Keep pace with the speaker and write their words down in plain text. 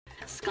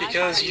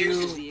Because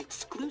you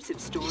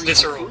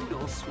visceral.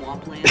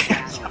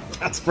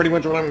 That's pretty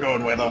much what I'm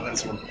going with on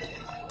this one.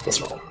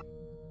 Visceral.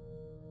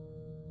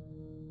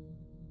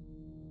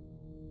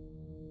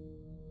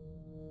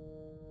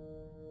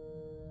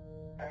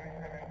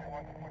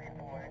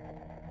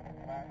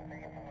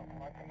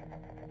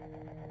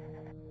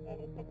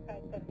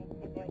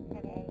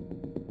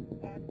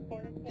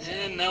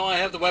 And now I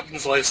have the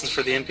weapons license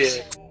for the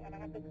MPX.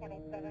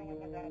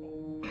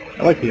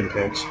 I like the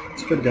MPX.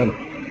 It's a good gun.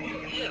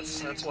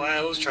 Yes, that's why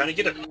I was trying to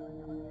get it.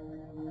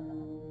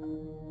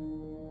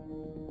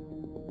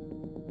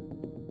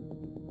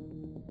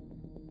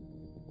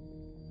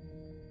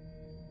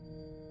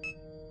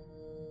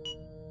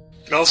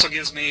 It also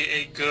gives me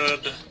a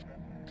good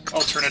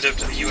alternative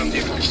to the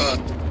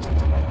UMP-45.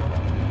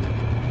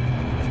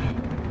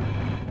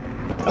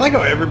 I like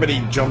how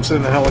everybody jumps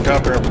in the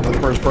helicopter after the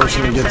first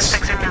person gets,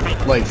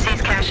 like,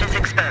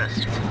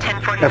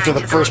 after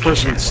the first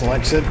person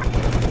selects it.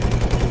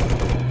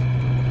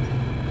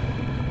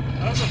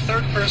 I was the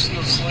third person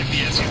to select the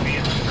SUV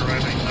after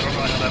arriving. I don't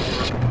know how that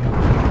works.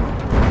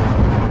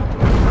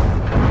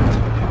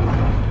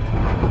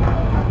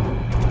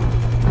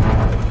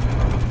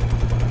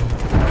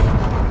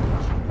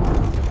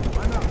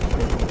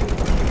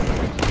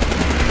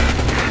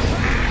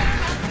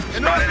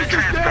 Spotted a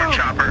transport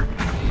chopper.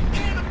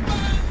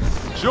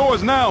 It's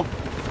yours now.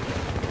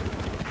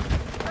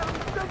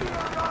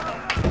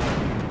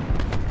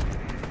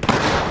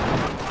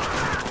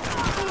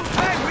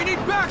 Hey, we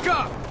need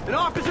backup! An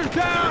officer's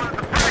down!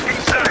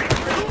 Tracking site.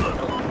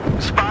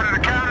 Spotted a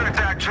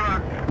counterattack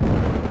truck.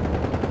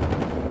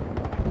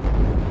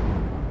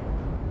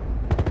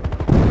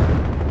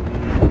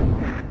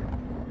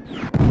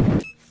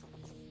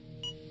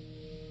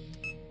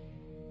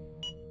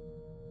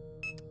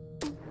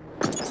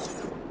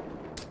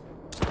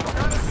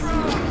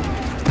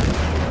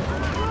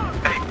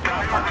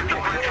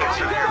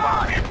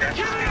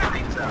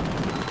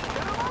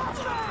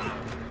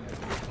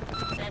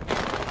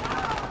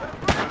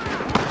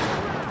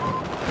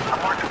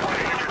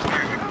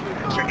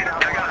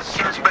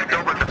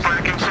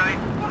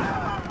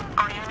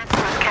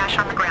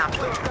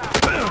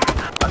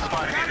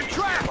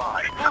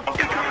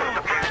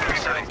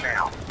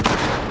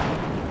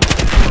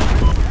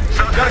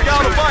 Gotta get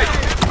on the bike!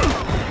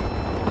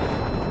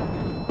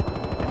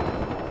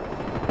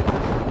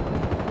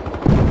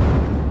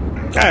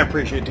 I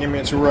appreciate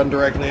teammates who run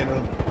directly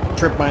into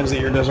trip mines that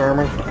you're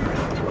disarming.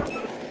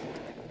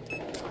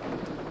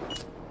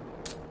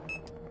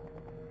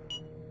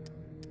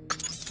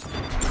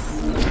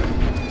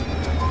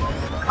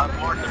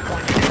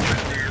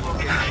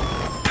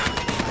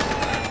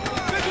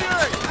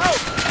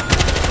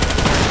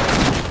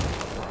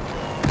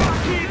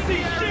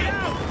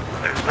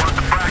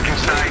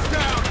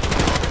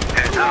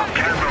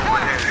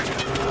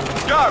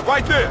 God,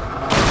 right there!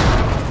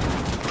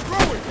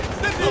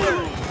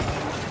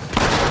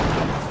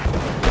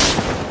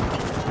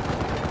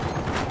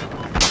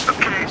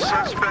 Okay,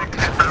 suspect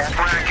at the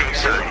fracking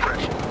site.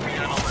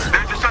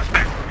 There's a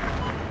suspect.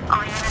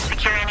 All units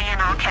secure any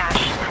and all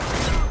cash.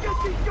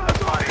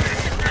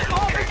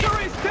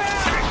 Officer is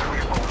down!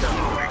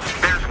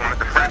 There's one at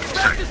the fracking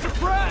Back to site.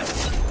 suppress!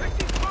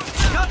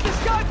 Got this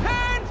guy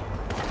pinned!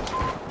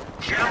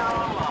 General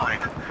online.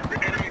 The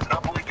enemy's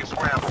uplink is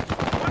scrambled.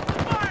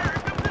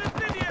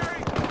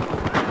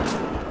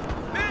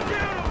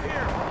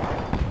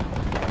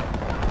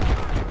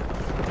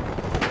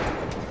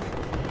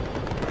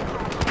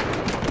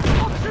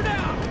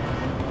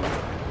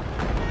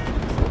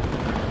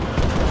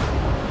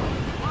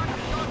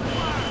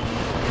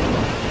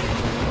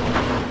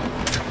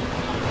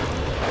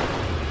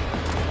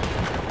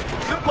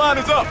 Zip line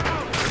is up!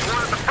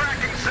 One at the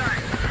fracking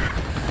site.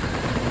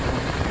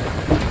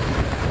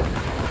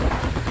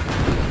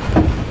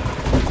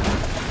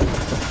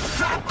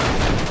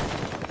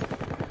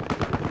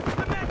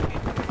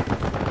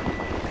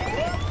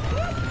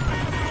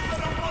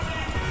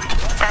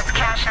 That's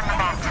cash in the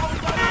vault.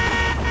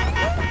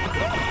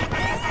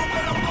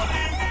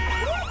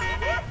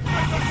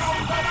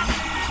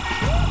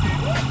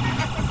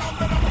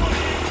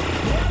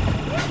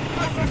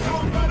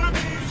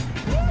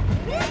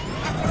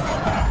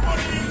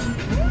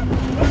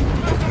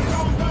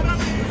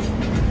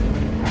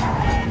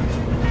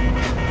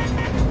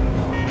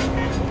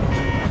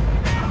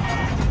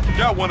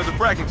 Got one at the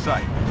fracking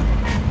site.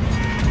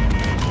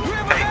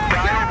 Hey,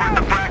 guy over at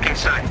the fracking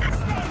site.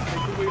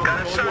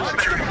 Got a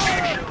suspect.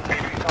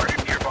 Enemy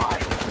target nearby.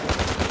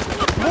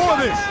 More of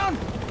this!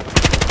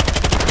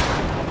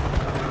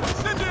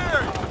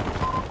 Incendiary!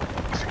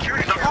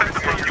 Security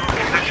suspect in your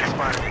position.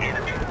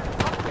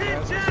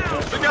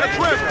 They got a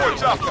transport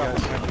chopper!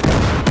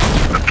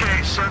 Okay,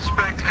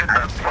 suspect at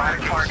the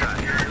fracking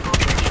site.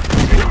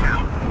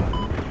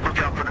 Look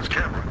out for this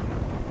camera.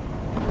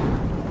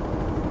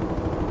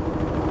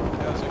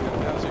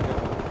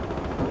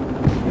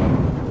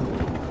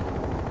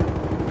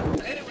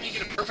 I hate it when you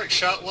get a perfect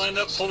shot lined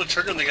up, pull the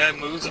trigger, and the guy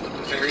moves at the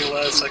very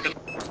last second.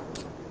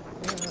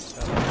 This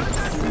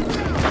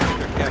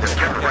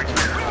camera right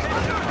there.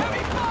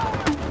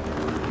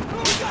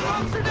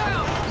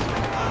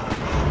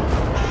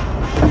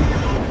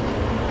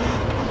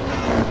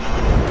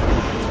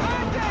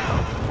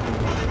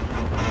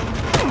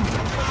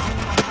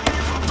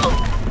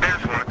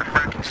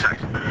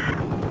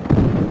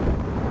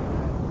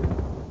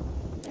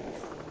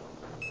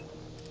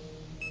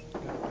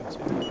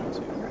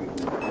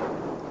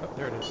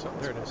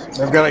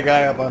 I've got a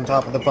guy up on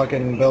top of the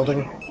fucking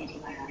building.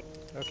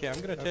 Okay,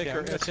 I'm gonna take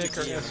her.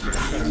 Yes.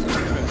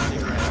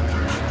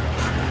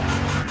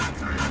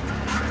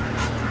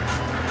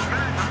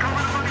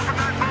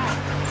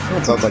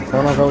 That sounds like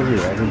fun. I'll go with you,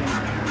 Evan.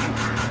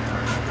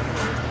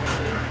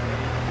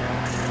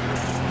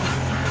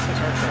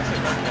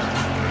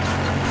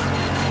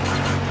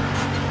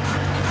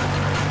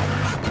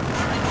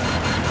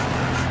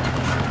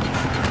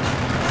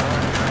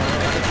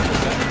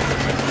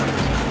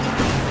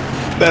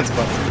 That's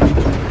fun.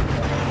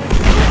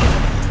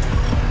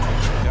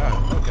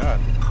 Oh god.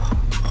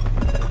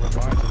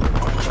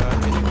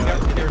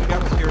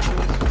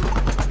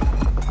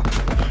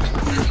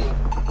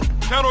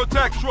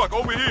 Counterattack truck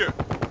over here.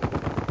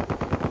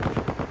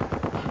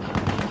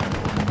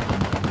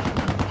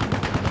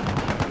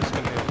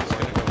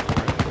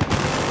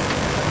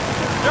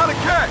 Got a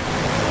cat.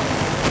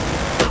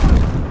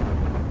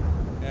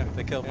 Yeah,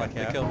 they killed my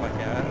cat. Truck.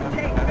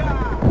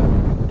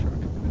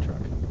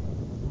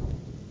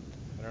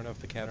 I don't know if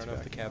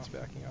the cat's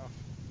backing off.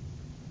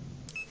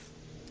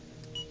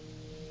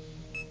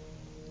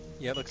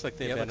 Yeah, it looks like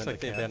they've been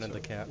in the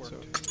cat. So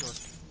it worked.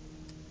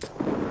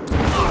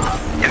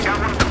 You got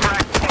one of the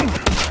frac.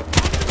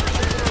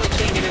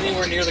 Can't get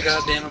anywhere near the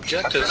goddamn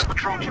objective.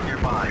 Patrols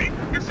nearby.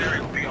 This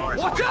area will be ours.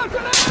 Watch out,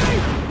 grenade!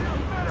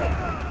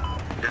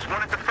 There's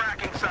one at the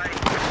fracking site.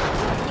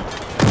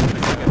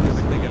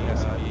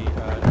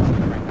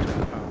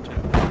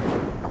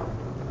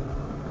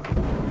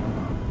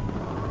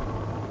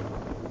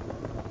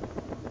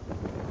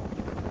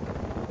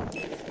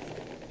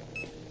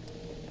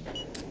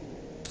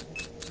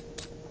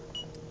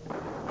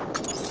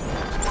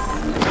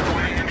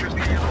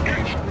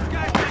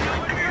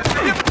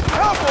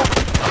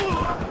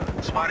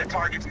 Spotted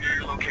targets near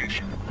your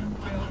location.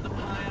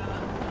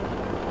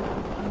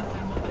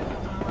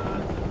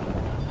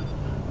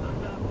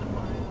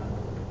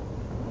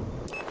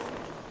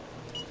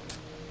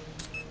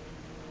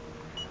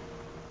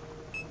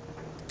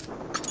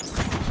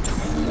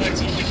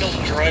 Accidentally killed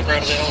the driver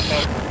out of the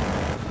helicopter.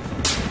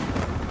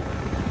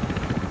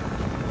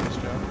 Nice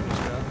job.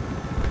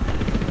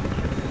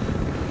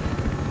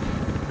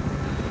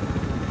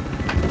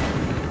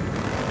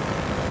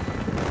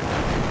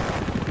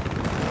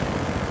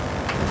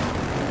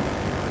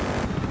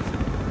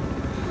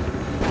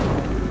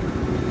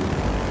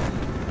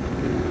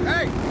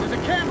 Hey, there's a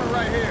camera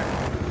right here.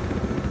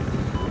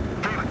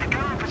 David,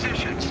 get on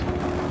positions.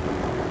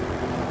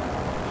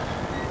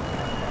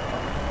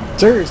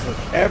 Seriously,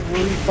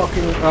 every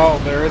fucking... Oh,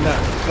 they're in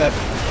that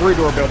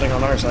three-door building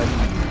on our side.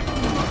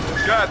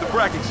 Guy at the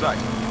fracking site.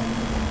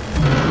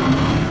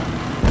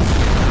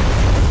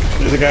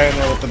 There's a guy in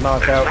there with the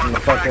knockout and the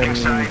fucking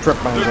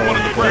trip mines There's all one over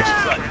at the the place.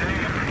 fracking site.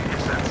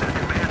 Guess that's that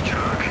command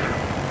truck.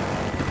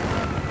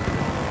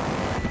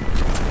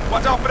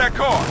 Watch out for that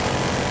car.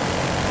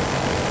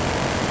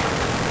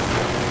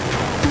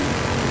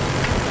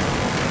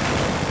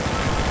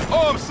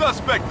 Armed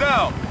suspect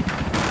down.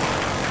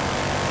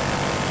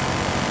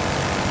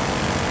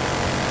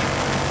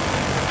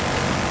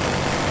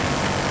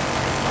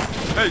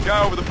 Hey,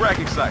 guy over the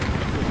fracking site.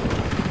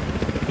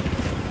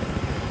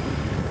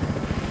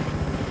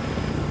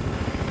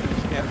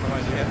 Cat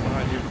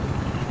behind you.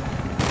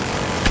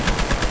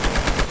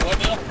 What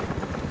now?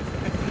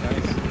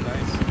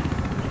 Nice.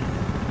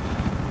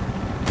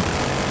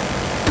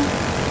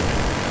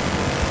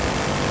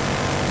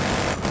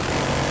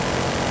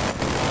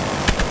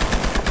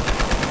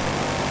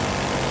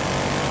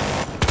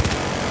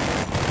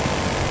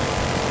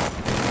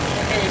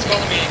 Okay, he's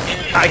calling me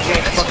again. I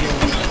can't fucking...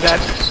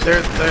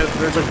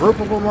 There's a group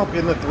of them up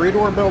in the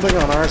three-door building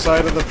on our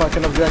side of the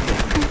fucking objective.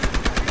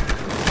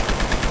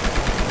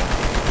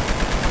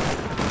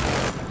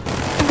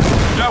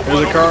 Got There's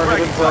one a car over the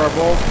heading fracking for our site.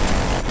 vault.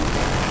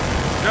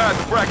 Guy at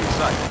the fracking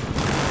site.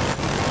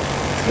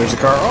 There's a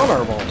car on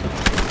our vault.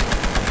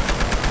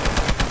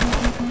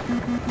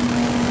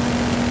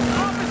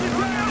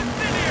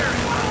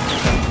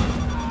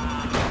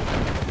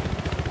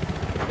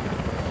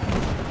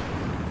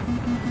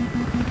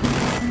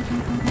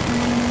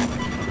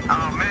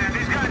 Oh man,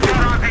 these guys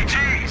got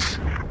RPGs.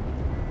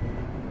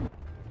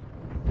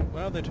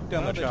 Well, they took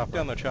down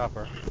the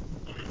chopper.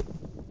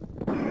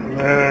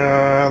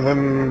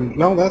 Then...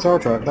 No, that's our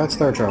truck. That's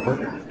their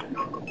chopper.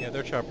 Yeah,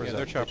 their chopper's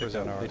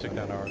on ours. They took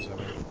down ours. I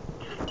mean.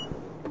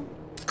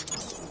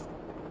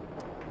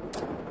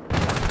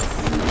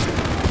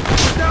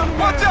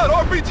 Watch out,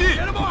 RPG!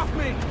 Get him off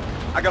me!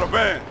 I got a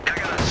van. I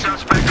got a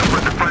suspect over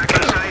at the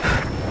fracking site.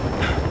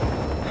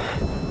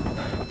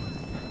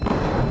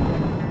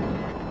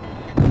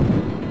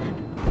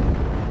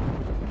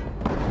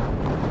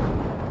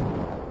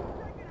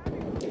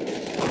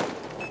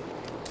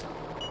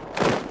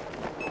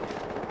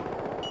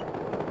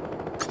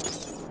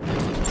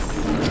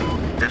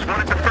 There's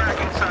one at the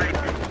fracking site.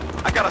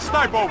 I got a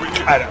sniper over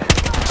here. I don't...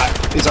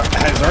 Is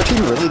our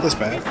team really this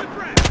bad?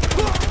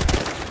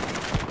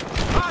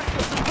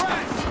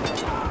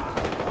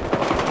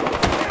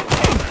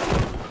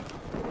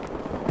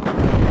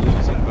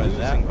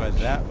 Losing by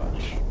that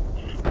much.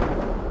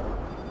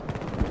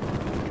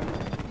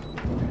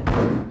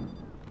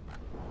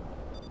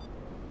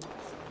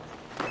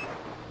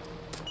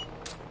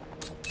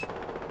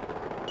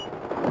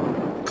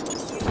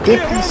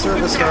 50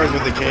 service cars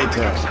with the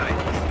K-Tech.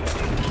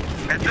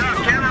 Heads up,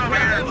 camera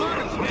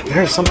over here.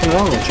 There's something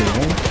wrong with you,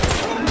 man.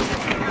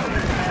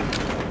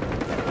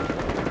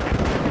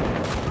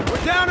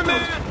 We're down a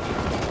man!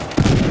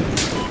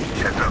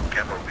 Heads up,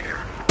 camera over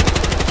here.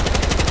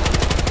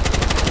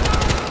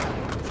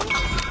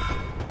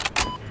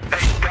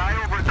 Hey, guy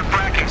over at the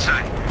fracking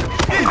site.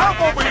 He's up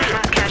over here!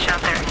 There's cash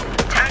out there.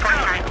 Heads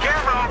up,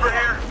 camera over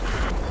here.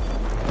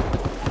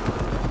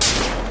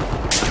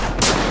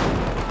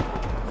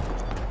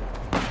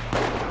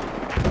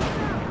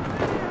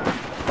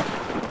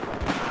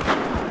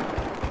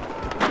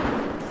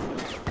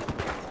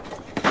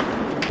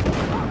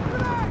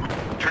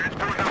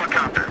 Transport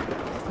helicopter.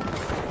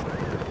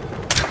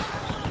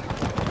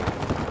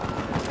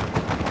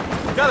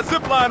 Got a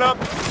zip line up.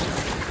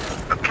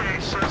 Okay,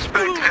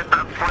 suspect at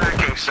the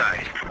fracking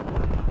site.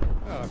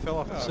 Oh, I fell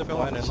off the zip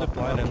line and a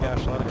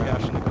lot of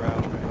cash in the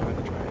ground.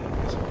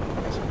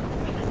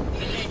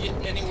 Did you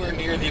get anywhere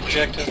near the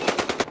objective?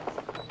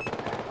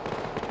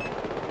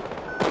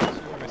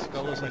 My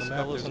skull is on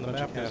the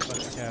map. There's a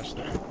bunch of cash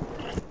there.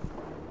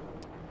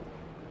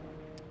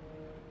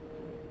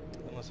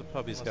 Unless a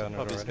puppy's gotten it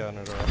already.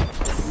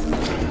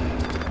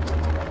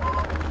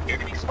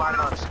 Enemy spotted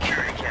on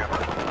security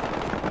camera.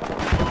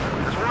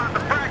 There's one at the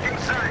fracking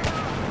site.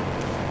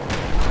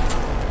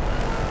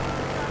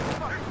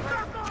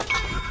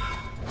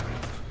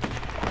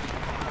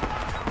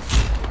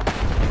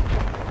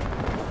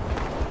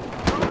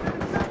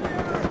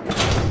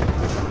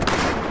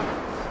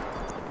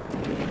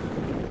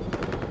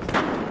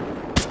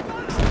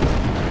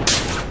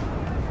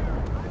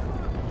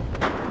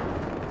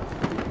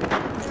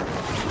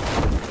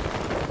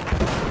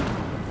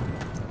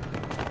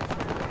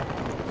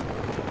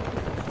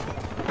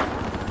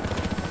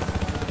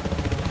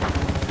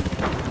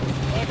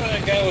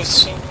 That guy was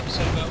so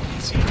upset about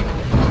PC.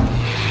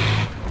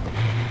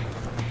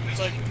 It's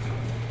like,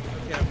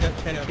 Yeah, I've got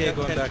 10K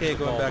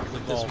going back to the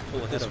vault.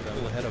 Full ahead of them.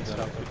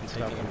 We can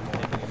stop them from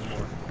taking any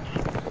more.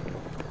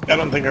 I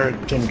don't think our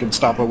team can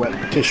stop a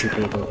wet tissue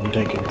paper from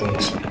taking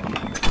things.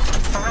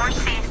 More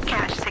seized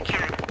cash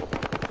secured.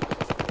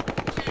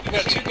 you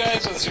got 2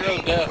 guys with 0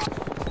 deaths.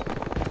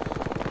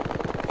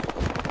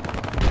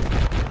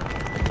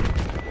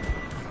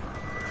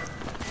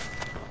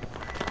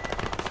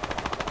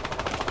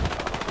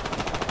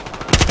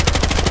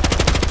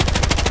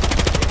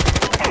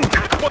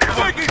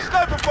 Taking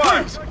sniper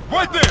fire!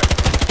 Right there!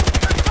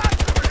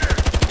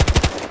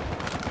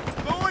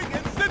 Throwing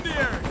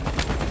incendiary!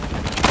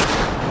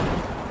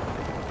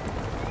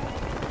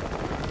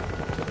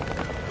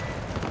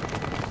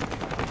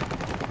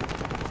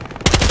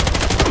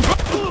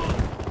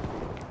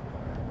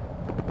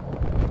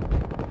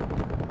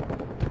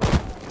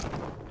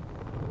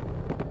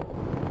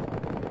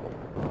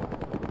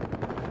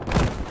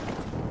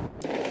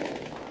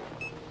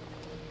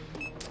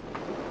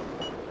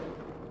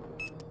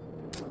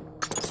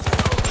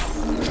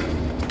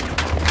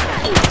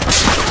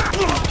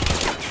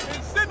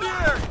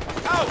 Incendiary!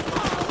 Out!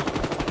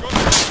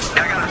 I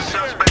got a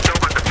suspect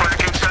over at the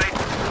fracking site.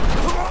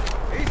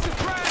 He's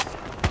suppressed!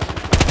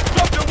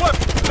 Drop your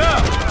weapon! Now!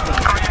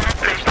 All units,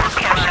 there's more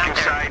cash out there.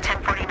 Side.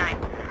 1049.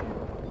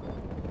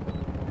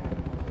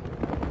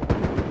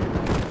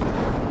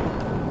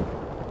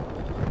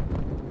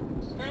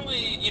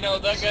 Apparently, you know,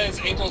 that guy's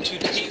able to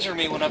teaser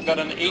me when I've got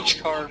an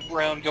H-card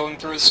round going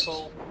through his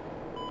skull.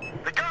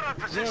 They got our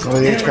position.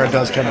 Well, the H-card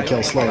does kind of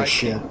kill slow as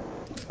shit.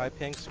 High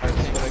pinks, but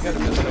I got a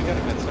bit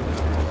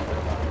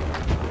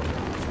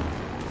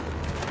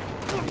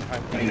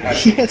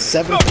He has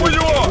 7 Stop where you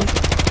are!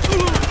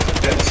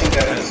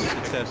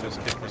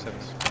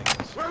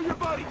 Where are your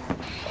buddies?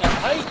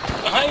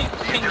 High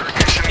ping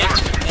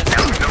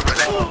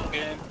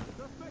game.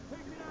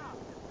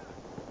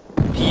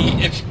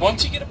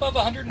 Once you get above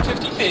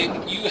 150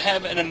 ping, you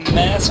have a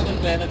massive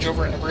advantage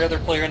over every other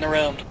player in the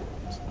round.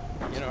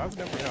 You know, I've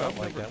never felt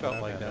like that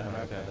when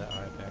I've had that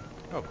high ping.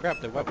 Oh crap,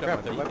 they wiped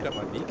up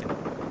my beacon.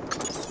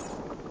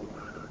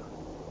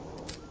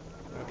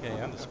 Okay,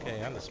 I'm the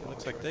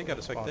looks like they got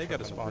a spawn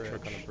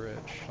truck on the bridge.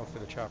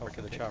 Hopefully the chopper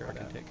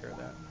can take care of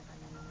that.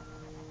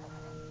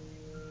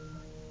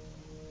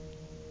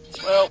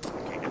 Well,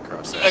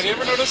 have you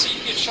ever noticed that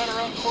you get shot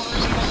around corners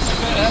and things like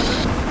that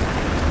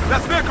happen?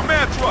 That's their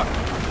command truck!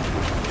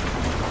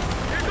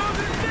 Here goes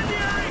the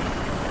incendiary!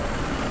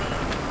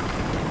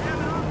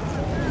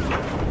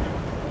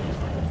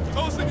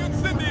 Tossing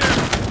incendiary!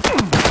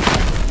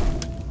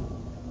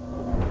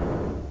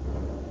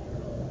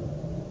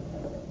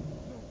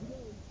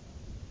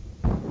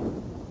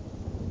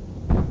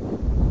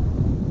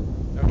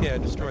 Okay, I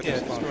destroyed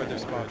their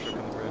spawn truck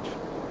on the bridge.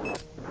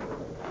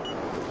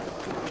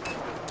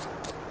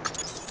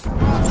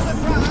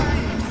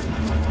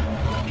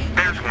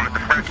 There's one at the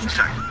fracking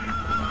site.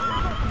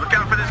 Look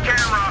out for this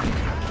camera.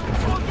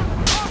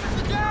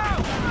 Officer down!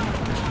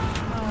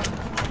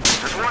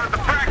 There's one at the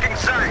fracking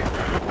site.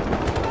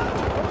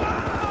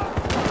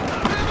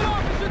 We have an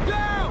officer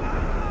down!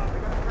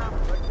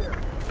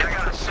 I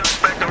got a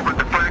suspect over at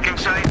the fracking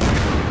site.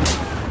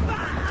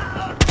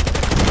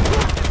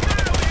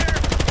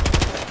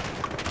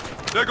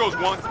 There goes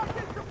one.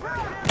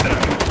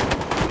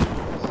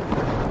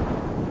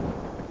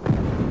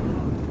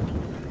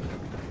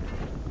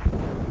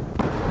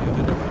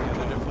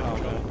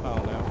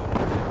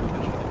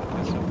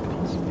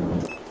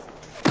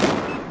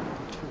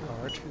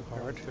 Too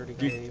hard.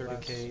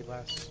 30k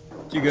last.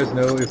 Do you guys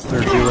know if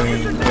they're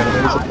doing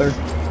animators up there?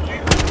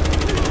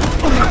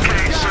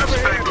 Okay,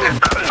 suspect at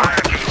the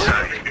tracking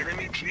site.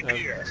 Enemy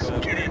GPS.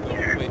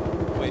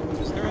 Wait,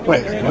 is there anyone?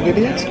 Wait, what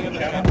idiots? I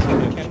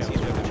can't see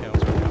the other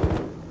channels right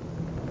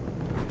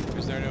now.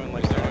 Is there anyone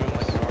like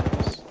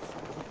Darkness?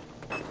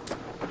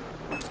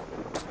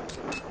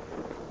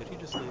 Did he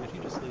just leave?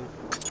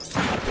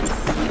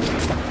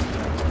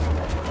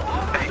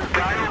 Hey,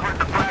 guy over at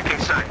the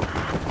tracking site.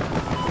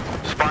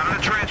 Spotted a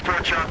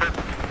transport chopper.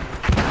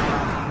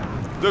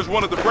 There's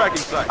one at the fracking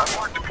site.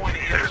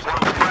 There's one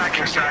at the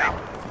tracking site.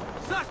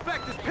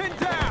 Suspect is pinned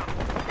down!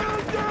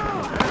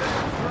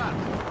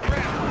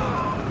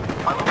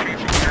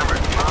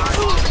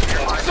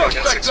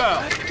 Suspect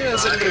down.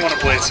 Does anybody want to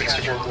play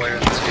 64 player in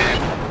this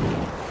game?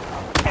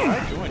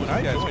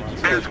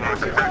 There's one at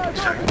the tracking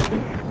site.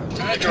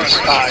 I joined.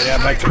 Yeah,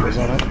 Vector was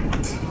on it.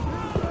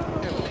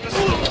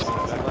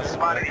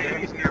 Spotted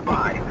enemies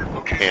nearby.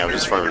 Okay. Hey, I'm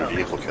just farming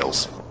vehicle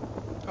kills.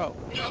 Oh,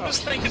 I was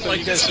thinking so like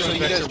you guys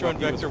this. joined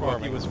Vector while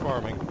he was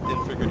farming.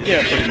 Didn't figure it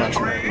Yeah, out. pretty much.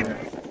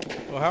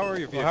 Well, how are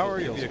your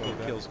vehicle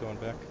kills going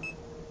back?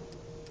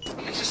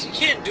 It's just you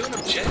can't do an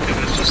objective.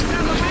 It's just it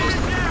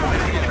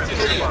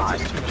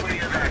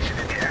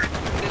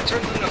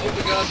turns into hope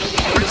to God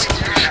nobody notices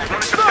your shit. One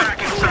at the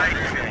tracking site.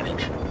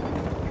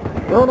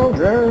 Chrono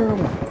Jam!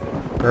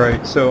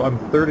 Alright, so I'm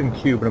third in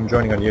queue, but I'm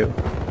joining on you.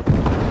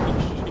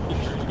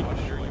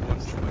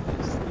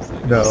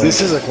 No, This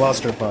is a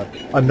clusterfuck.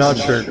 I'm not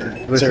sure.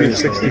 Let's be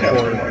 64.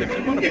 If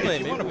you want to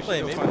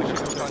play, maybe we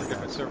should go on a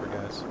different server,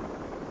 guys.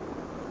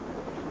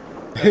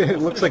 It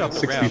looks like it's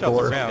It's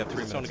 64.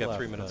 only got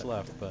 3 minutes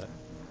left, but...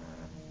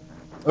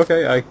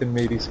 Okay, I can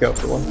maybe scout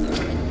for one.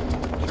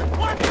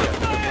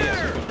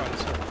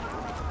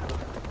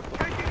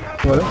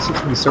 Well, I don't see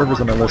too many servers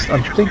on my list.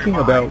 I'm thinking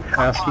about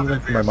asking them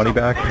for my money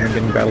back and then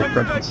getting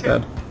Battlefront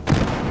instead.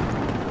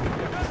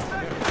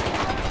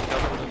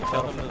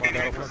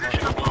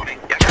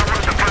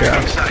 Yeah.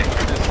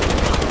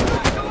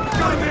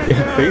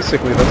 Yeah,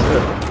 basically that's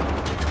it.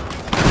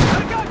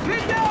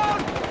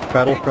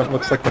 Battlefront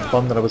looks like the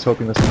fun that I was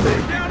hoping this would be.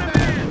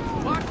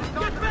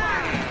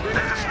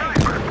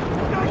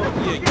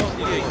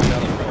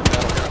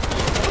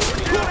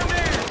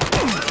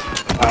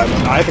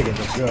 I think it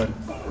looks good.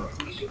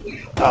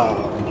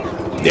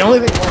 The only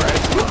thing more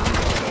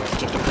is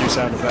just a few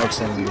sound effects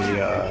and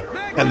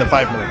the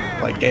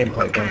 5-minute like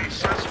gameplay thing.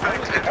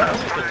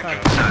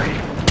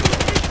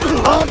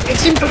 It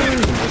seemed pretty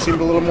easy. It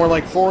seemed a little more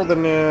like 4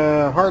 than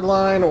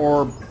Hardline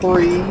or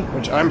 3,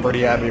 which I'm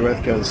pretty happy with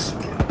because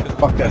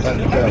fuck that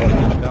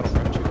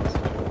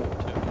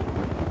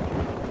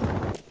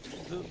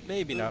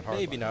Maybe not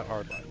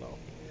Hardline though.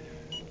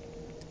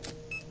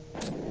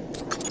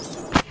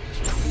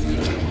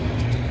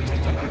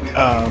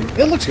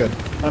 It looks good.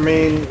 I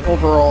mean,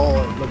 overall,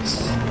 it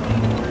looks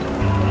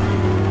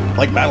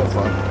like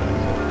Battlefront.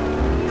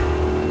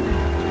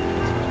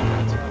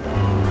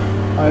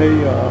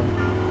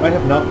 I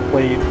have not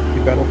played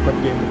the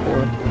Battlefront game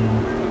before.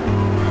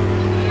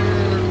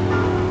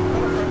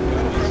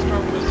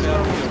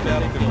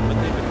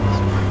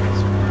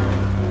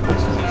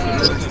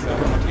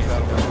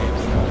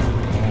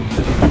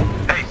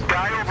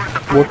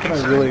 What can I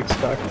really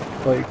expect?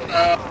 Like,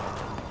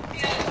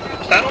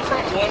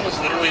 Battlefront 1 was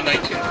literally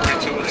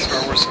 1942 with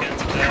Star Wars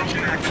skins attached.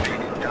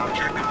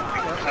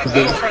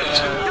 Battlefront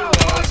 2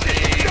 was a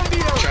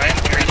giant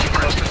crazy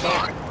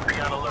clusterfuck. Be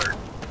on alert.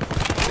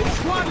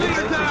 Squad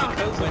leader down!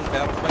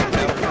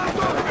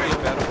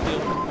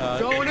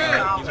 Going in!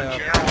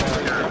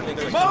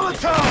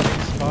 Molotov!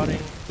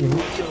 Spotting.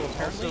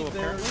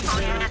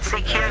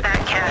 Secure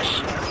that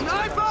cache.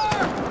 Sniper!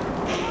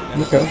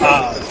 okay.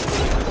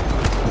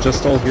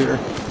 Just all here.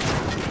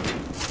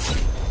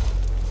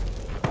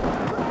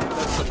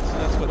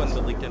 That's what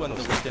the leaked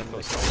info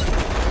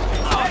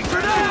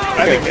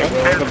I think they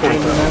will end up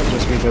doing that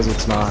just because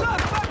it's not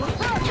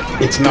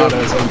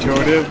as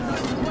intuitive,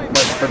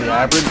 like for the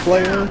average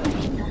player.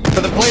 For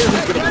the player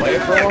who's gonna play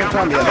it for a long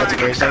time, yeah, that's a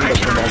great thing, but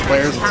for most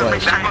players, it's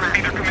like,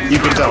 you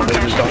can tell they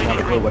just don't have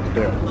a clue what to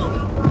do.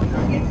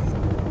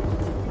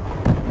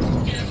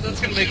 Yeah, but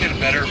that's gonna make it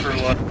better for a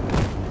lot.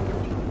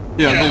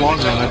 Yeah, in the long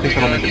run, I think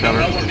that'll make it better.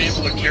 I want to be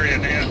able to carry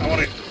I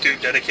want to do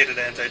dedicated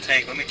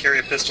anti-tank. Let me carry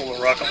a pistol,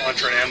 a rocket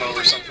launcher, and ammo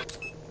or something.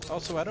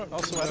 Also, I don't know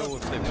if they know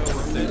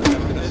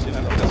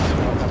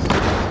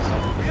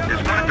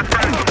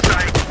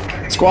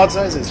if Squad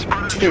size is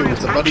 2,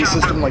 it's a buddy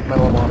system like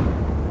Medal of Honor.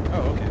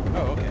 Oh, okay.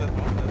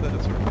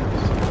 That's okay.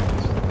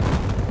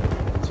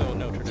 So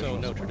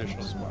no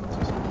traditional squad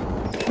system.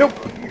 Nope.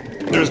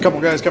 There's a couple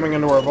guys coming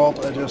into our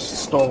vault, I just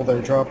stole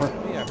their chopper.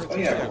 Yeah,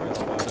 I heard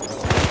some about it.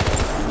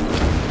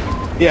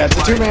 Yeah, it's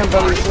a two-man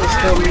buddy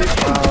system.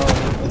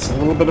 It's a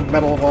little bit of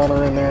Medal of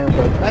Honor in there,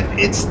 but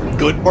it's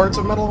good parts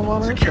of Medal of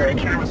Honor.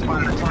 Security camera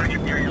spotted a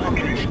target near your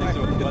location.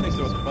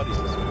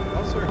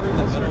 Also heard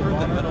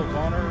that Medal of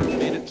Honor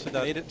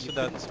made it so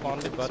that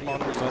spawned buddy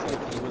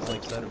he was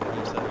like set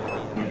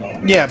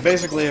of Yeah,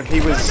 basically, if he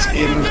was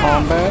in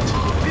combat,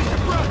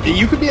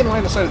 you could be in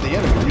line of sight of the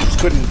enemy. You just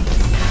couldn't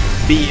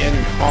be in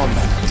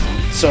combat.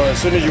 So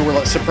as soon as you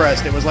were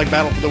suppressed, it was like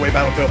the way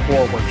Battlefield 4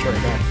 works right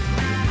now.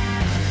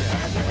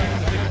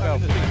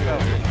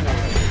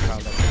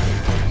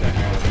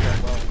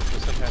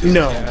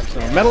 No.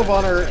 Medal of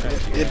Honor,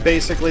 it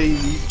basically,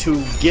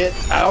 to get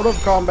out of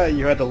combat,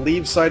 you had to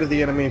leave sight of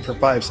the enemy for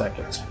 5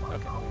 seconds.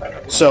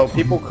 So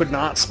people could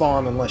not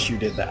spawn unless you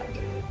did that.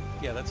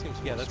 Yeah, that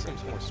seems more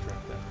strict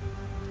then.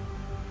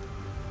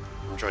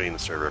 I'm joining the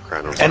server,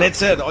 Chronos. And it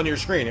said on your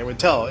screen, it would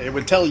tell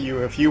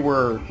you if you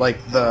were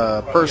like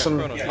the person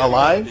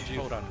alive.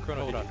 Hold on,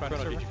 Chrono,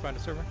 did you find a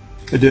server?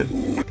 I did.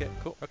 Okay,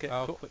 cool. Okay,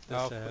 I'll quit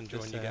this and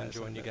join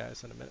you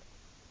guys in a minute.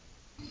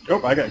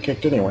 Oh, I got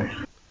kicked anyway.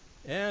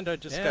 And I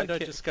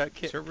just got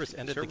kicked. Servers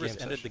ended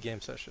the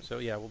game session. So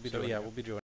yeah, we'll be joining.